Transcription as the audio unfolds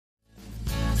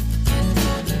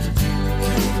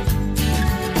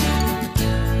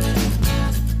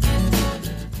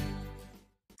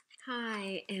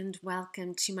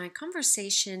welcome to my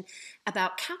conversation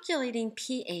about calculating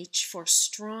pH for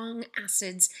strong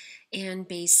acids and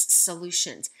base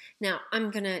solutions. Now, I'm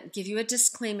going to give you a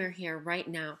disclaimer here right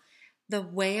now. The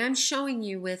way I'm showing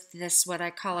you with this, what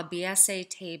I call a BSA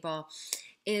table,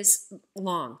 is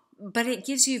long, but it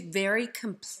gives you very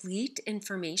complete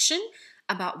information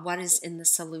about what is in the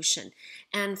solution.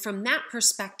 And from that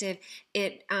perspective,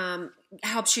 it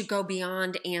helps you go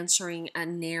beyond answering a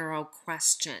narrow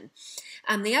question.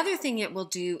 The other thing it will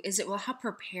do is it will help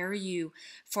prepare you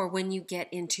for when you get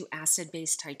into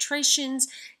acid-base titrations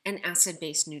and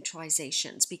acid-base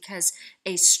neutralizations, because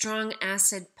a strong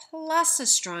acid plus a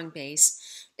strong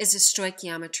base is a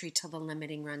stoichiometry till the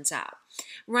limiting runs out.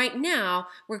 Right now,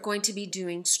 we're going to be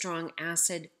doing strong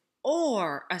acid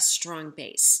or a strong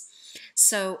base.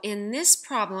 So in this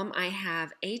problem, I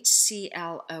have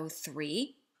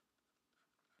HClO3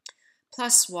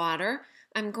 plus water.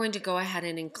 I'm going to go ahead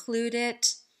and include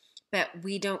it, but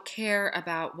we don't care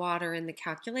about water in the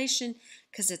calculation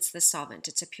because it's the solvent.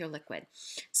 It's a pure liquid.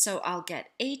 So I'll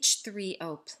get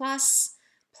H3O plus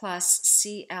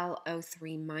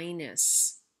ClO3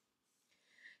 minus.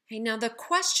 Okay, now the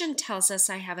question tells us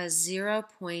I have a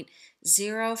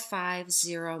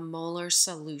 0.050 molar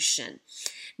solution.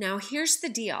 Now here's the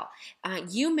deal.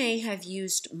 You may have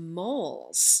used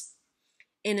moles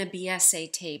in a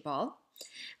BSA table.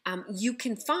 You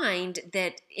can find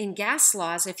that in gas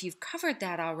laws, if you've covered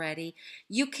that already,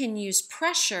 you can use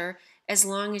pressure as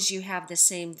long as you have the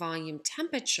same volume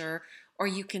temperature, or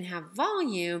you can have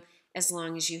volume as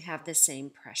long as you have the same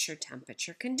pressure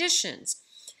temperature conditions.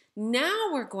 Now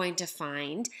we're going to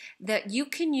find that you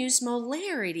can use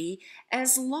molarity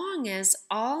as long as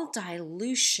all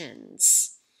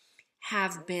dilutions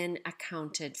have been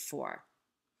accounted for.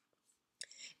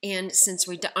 And since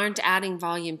we aren't adding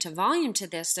volume to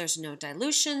this, there's no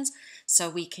dilutions, so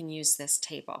we can use this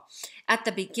table. At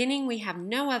the beginning, we have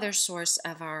no other source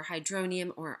of our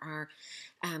hydronium or our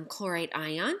chlorate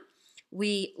ion.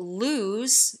 We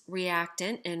lose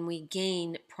reactant and we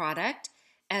gain product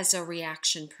as a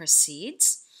reaction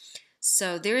proceeds.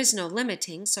 So there is no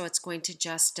limiting, so it's going to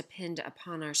just depend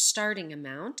upon our starting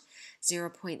amount,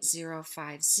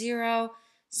 0.050,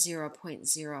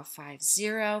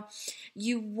 0.050.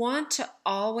 You want to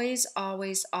always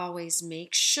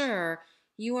make sure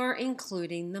you are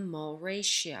including the mole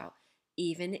ratio,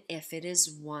 even if it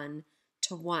is 1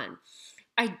 to 1.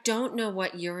 I don't know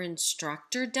what your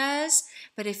instructor does,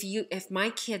 but if my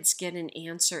kids get an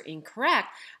answer incorrect,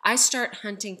 I start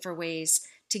hunting for ways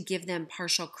to give them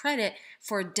partial credit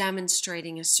for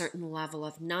demonstrating a certain level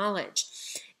of knowledge.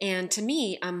 And to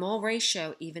me, a mole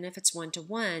ratio, even if it's 1 to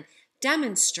 1,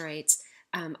 demonstrates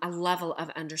a level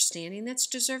of understanding that's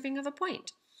deserving of a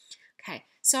point. Okay,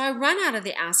 so I run out of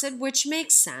the acid, which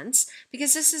makes sense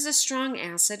because this is a strong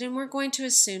acid and we're going to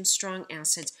assume strong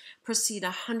acids proceed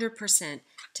 100%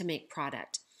 to make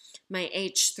product. My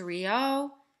H3O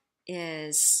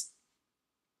is,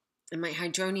 and my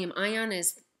hydronium ion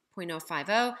is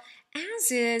 0.050,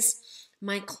 as is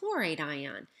my chlorate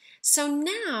ion. So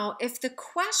now if the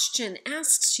question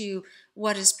asks you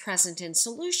what is present in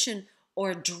solution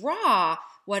or draw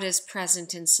what is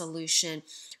present in solution,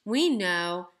 we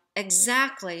know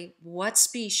exactly what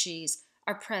species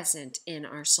are present in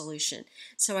our solution.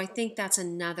 So I think that's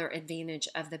another advantage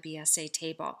of the BSA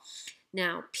table.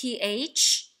 Now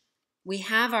pH, we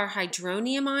have our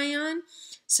hydronium ion,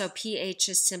 so pH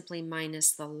is simply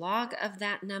minus the log of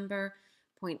that number,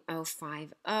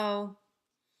 0.050,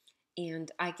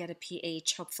 and I get a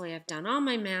pH, hopefully I've done all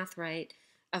my math right,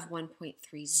 of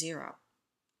 1.30.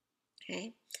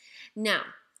 Okay, now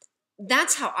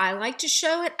that's how I like to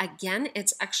show it. Again,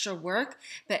 it's extra work,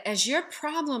 but as you're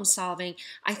problem solving,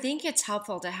 I think it's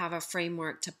helpful to have a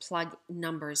framework to plug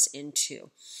numbers into.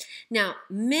 Now,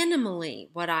 minimally,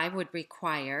 what I would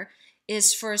require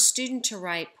is for a student to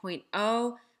write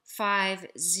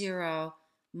 0.050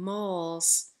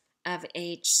 moles of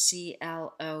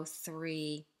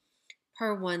HClO3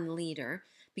 per 1 liter,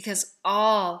 because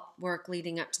all work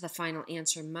leading up to the final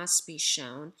answer must be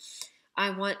shown. I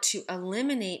want to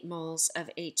eliminate moles of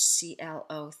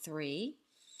HClO3,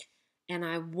 and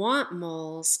I want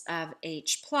moles of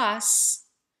H+.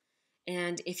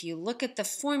 And if you look at the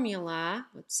formula,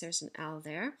 whoops, there's an L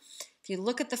there. If you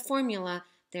look at the formula,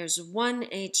 there's 1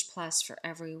 H+ for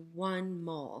every 1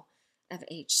 mole of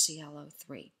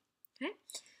HClO3. Okay,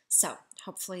 so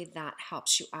hopefully that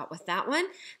helps you out with that one.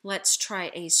 Let's try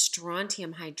a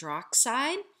strontium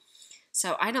hydroxide.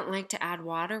 So I don't like to add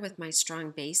water with my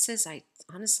strong bases.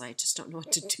 Honestly, I just don't know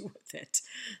what to do with it.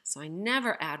 So I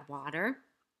never add water.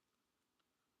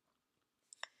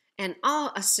 And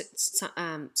all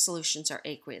solutions are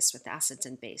aqueous with acids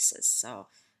and bases, so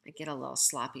I get a little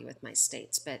sloppy with my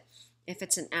states, but if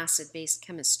it's an acid-base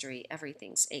chemistry,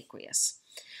 everything's aqueous.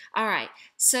 All right,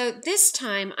 so this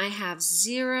time I have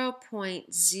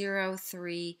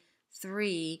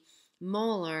 0.033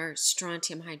 molar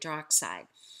strontium hydroxide.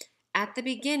 At the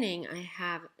beginning, I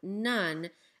have none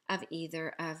of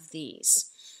either of these.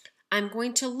 I'm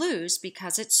going to lose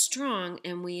because it's strong,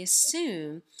 and we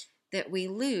assume that we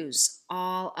lose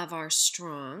all of our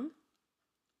strong.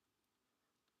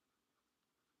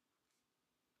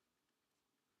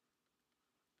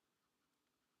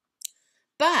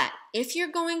 But if you're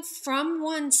going from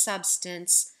one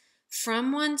substance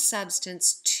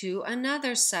to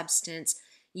another substance,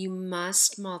 you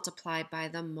must multiply by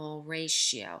the mole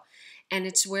ratio. And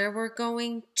it's where we're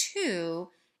going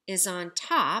to is on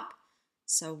top.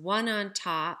 So 1 on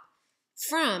top,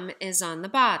 from is on the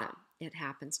bottom. It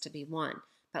happens to be 1.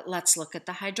 But let's look at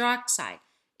the hydroxide.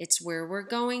 It's where we're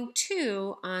going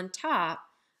to on top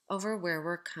over where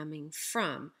we're coming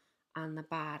from on the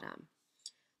bottom.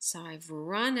 So I've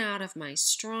run out of my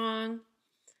strong.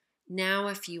 Now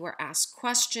if you were asked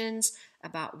questions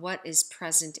about what is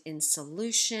present in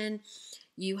solution,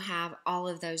 you have all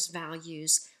of those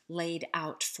values laid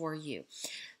out for you.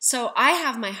 So I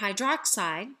have my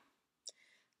hydroxide,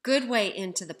 good way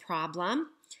into the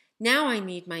problem. Now I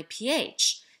need my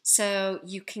pH. So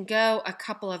you can go a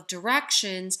couple of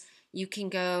directions. You can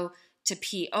go to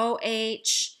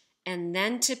POH and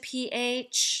then to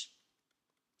pH,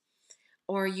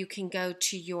 or you can go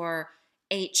to your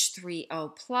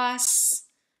H3O plus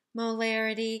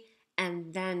molarity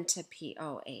and then to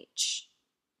POH.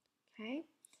 Okay,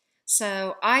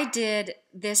 so I did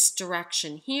this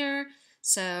direction here.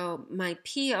 So my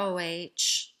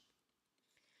POH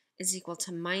is equal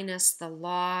to minus the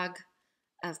log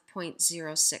of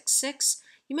 0.066.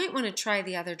 You might want to try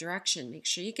the other direction. Make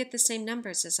sure you get the same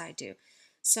numbers as I do.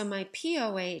 So my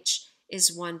POH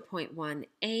is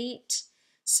 1.18.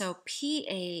 So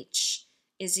pH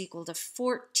is equal to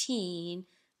 14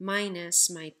 minus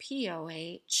my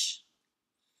POH.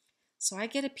 So I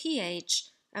get a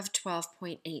pH of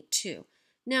 12.82.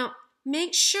 Now,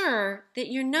 make sure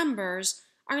that your numbers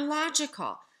are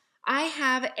logical. I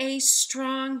have a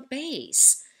strong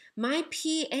base. My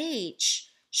pH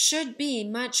should be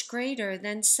much greater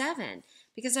than 7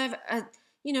 because I have a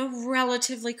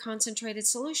relatively concentrated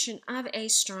solution of a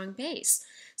strong base.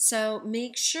 So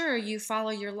make sure you follow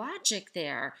your logic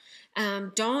there.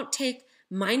 Don't take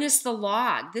minus the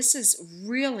log. This is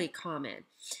really common.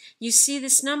 You see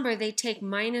this number, they take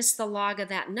minus the log of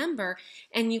that number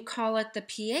and you call it the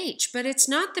pH, but it's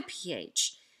not the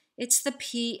pH. It's the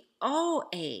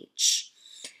POH.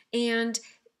 And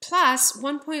plus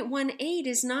 1.18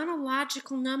 is not a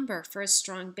logical number for a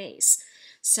strong base.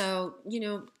 So,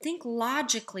 think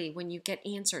logically when you get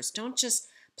answers. Don't just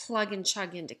plug and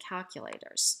chug into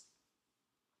calculators.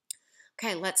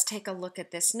 Okay, let's take a look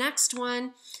at this next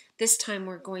one. This time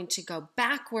we're going to go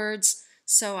backwards.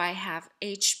 So I have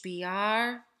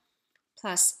HBr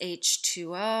plus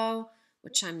H2O,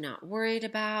 which I'm not worried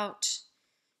about,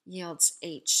 yields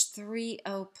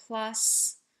H3O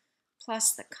plus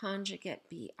the conjugate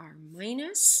Br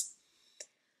minus.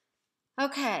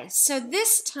 Okay, so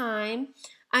this time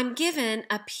I'm given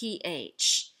a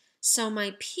pH. So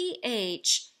my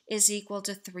pH is equal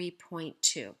to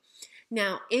 3.2.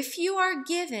 Now, if you are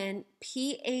given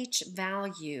pH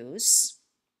values,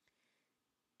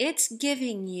 it's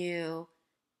giving you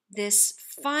this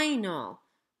final.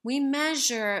 We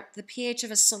measure the pH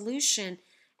of a solution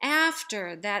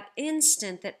after that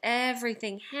instant that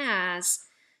everything has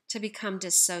to become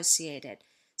dissociated.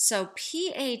 So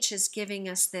pH is giving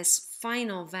us this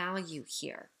final value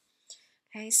here.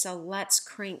 Okay, so let's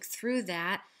crank through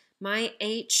that. My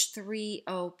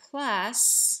H3O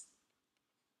plus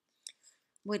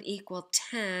would equal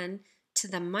 10 to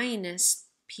the minus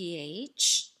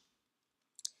pH.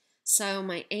 So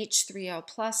my H3O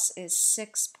plus is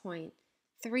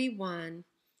 6.31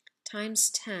 times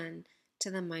 10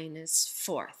 to the minus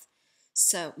fourth.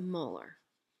 So molar.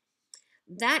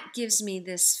 That gives me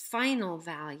this final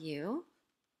value.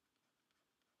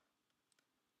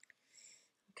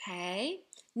 Okay,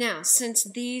 now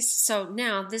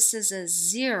now this is a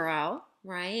 0,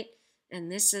 right?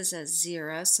 And this is a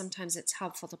 0. Sometimes it's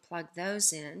helpful to plug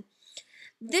those in.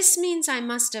 This means I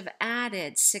must have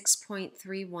added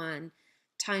 6.31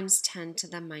 times 10 to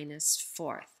the minus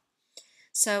fourth.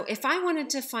 So if I wanted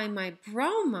to find my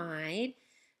bromide,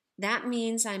 that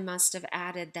means I must have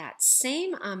added that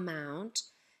same amount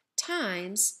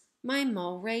times my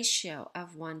mole ratio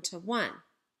of 1 to 1.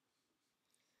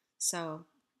 So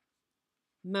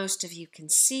Most of you can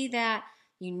see that.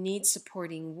 You need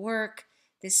supporting work.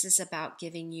 This is about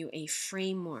giving you a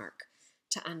framework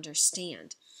to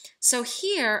understand. So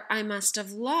here I must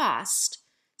have lost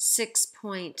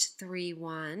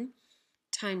 6.31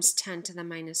 times 10 to the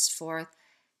minus fourth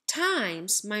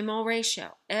times my mole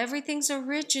ratio. Everything's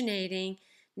originating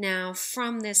now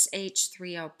from this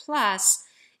H3O plus.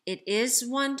 It is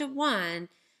 1-to-1.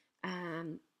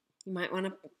 You might want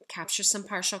to capture some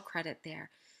partial credit there.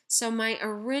 So my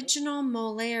original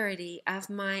molarity of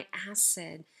my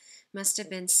acid must have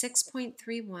been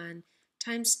 6.31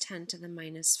 times 10 to the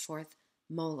minus fourth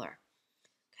molar.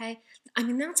 Okay, I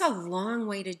mean, that's a long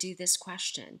way to do this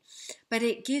question, but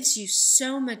it gives you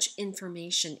so much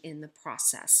information in the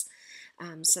process.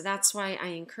 So that's why I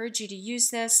encourage you to use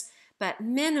this, but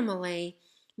minimally,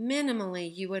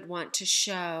 you would want to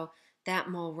show that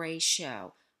mole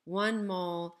ratio. 1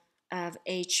 mole of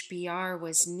HBr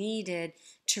was needed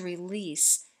to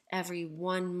release every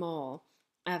 1 mole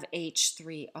of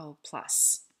H3O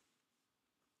plus.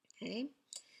 Okay,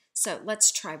 so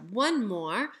let's try one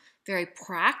more. Very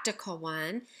practical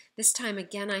one. This time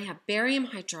again I have barium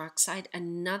hydroxide,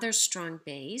 another strong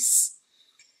base.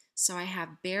 So I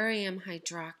have barium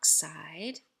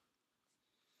hydroxide.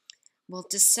 We'll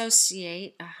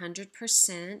dissociate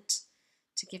 100%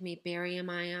 to give me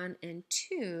barium ion and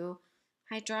 2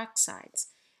 hydroxides.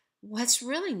 What's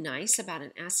really nice about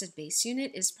an acid-base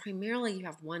unit is primarily you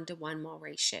have 1-to-1 mole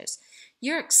ratios.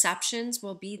 Your exceptions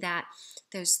will be that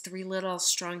those 3 little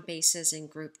strong bases in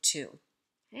group 2.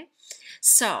 Okay.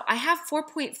 So I have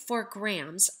 4.4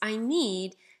 grams I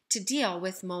need to deal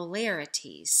with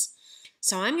molarities.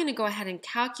 So I'm going to go ahead and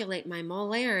calculate my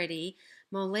molarity.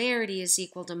 Molarity is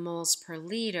equal to moles per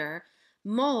liter.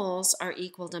 Moles are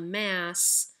equal to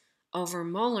mass over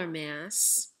molar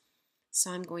mass.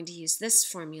 So I'm going to use this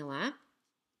formula.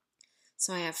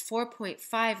 So I have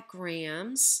 4.5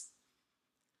 grams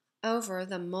over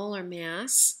the molar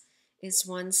mass is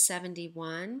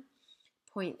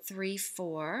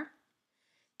 171.34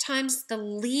 times the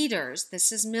liters.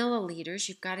 This is milliliters.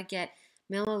 You've got to get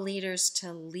milliliters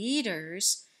to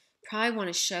liters. Probably want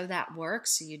to show that work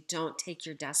so you don't take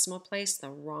your decimal place the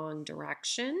wrong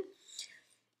direction.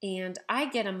 And I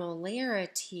get a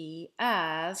molarity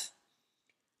of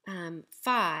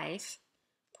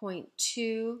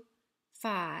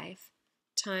 5.25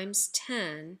 times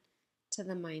 10 to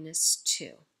the minus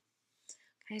 2.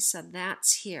 Okay, so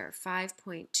that's here,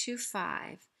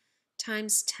 5.25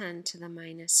 times 10 to the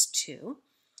minus 2,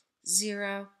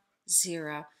 0,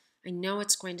 0. I know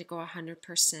it's going to go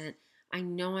 100%. I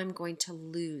know I'm going to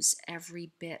lose every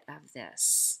bit of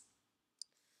this.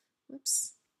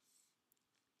 Whoops.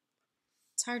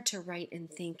 It's hard to write and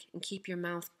think and keep your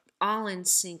mouth all in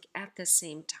sync at the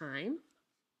same time.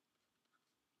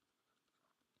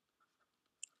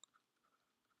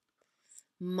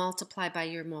 Multiply by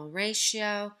your mole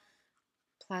ratio,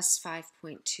 plus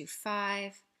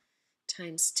 5.25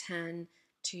 times 10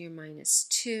 to your minus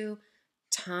 2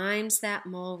 times that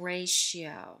mole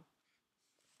ratio.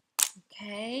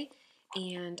 Okay,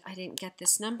 and I didn't get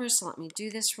this number, so let me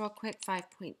do this real quick.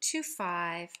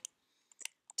 5.25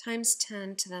 times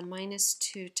 10 to the minus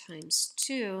 2 times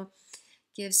 2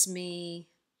 gives me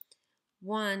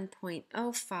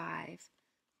 1.05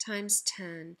 times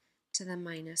 10 to the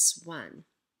minus 1.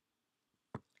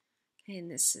 Okay,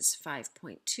 and this is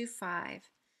 5.25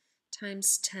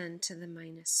 times 10 to the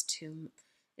minus 2.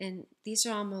 And these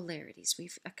are all molarities.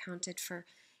 We've accounted for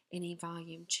any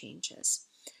volume changes.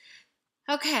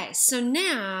 Okay, so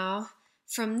now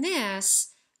from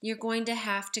this, you're going to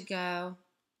have to go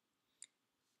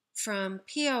from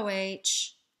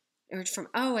POH, or from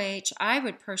OH. I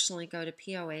would personally go to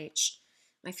POH.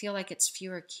 I feel like it's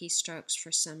fewer keystrokes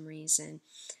for some reason.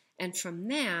 And from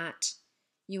that,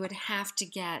 you would have to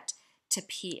get to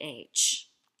pH.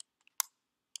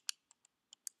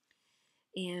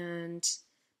 And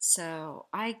so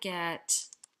I get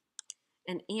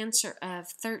an answer of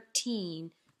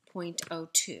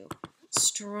 13.02.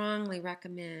 Strongly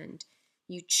recommend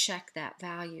you check that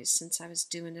value since I was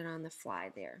doing it on the fly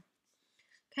there.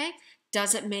 Okay,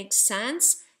 does it make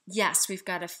sense? Yes, we've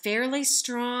got a fairly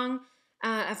strong,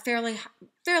 a fairly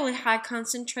high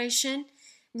concentration,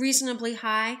 reasonably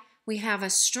high. We have a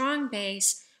strong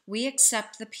base. We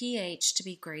accept the pH to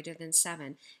be greater than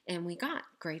 7, and we got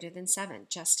greater than 7,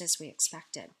 just as we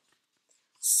expected.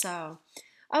 So,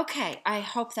 okay, I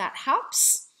hope that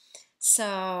helps.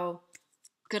 So,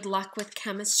 good luck with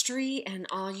chemistry and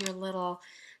all your little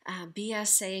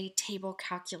BSA table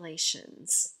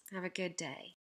calculations. Have a good day.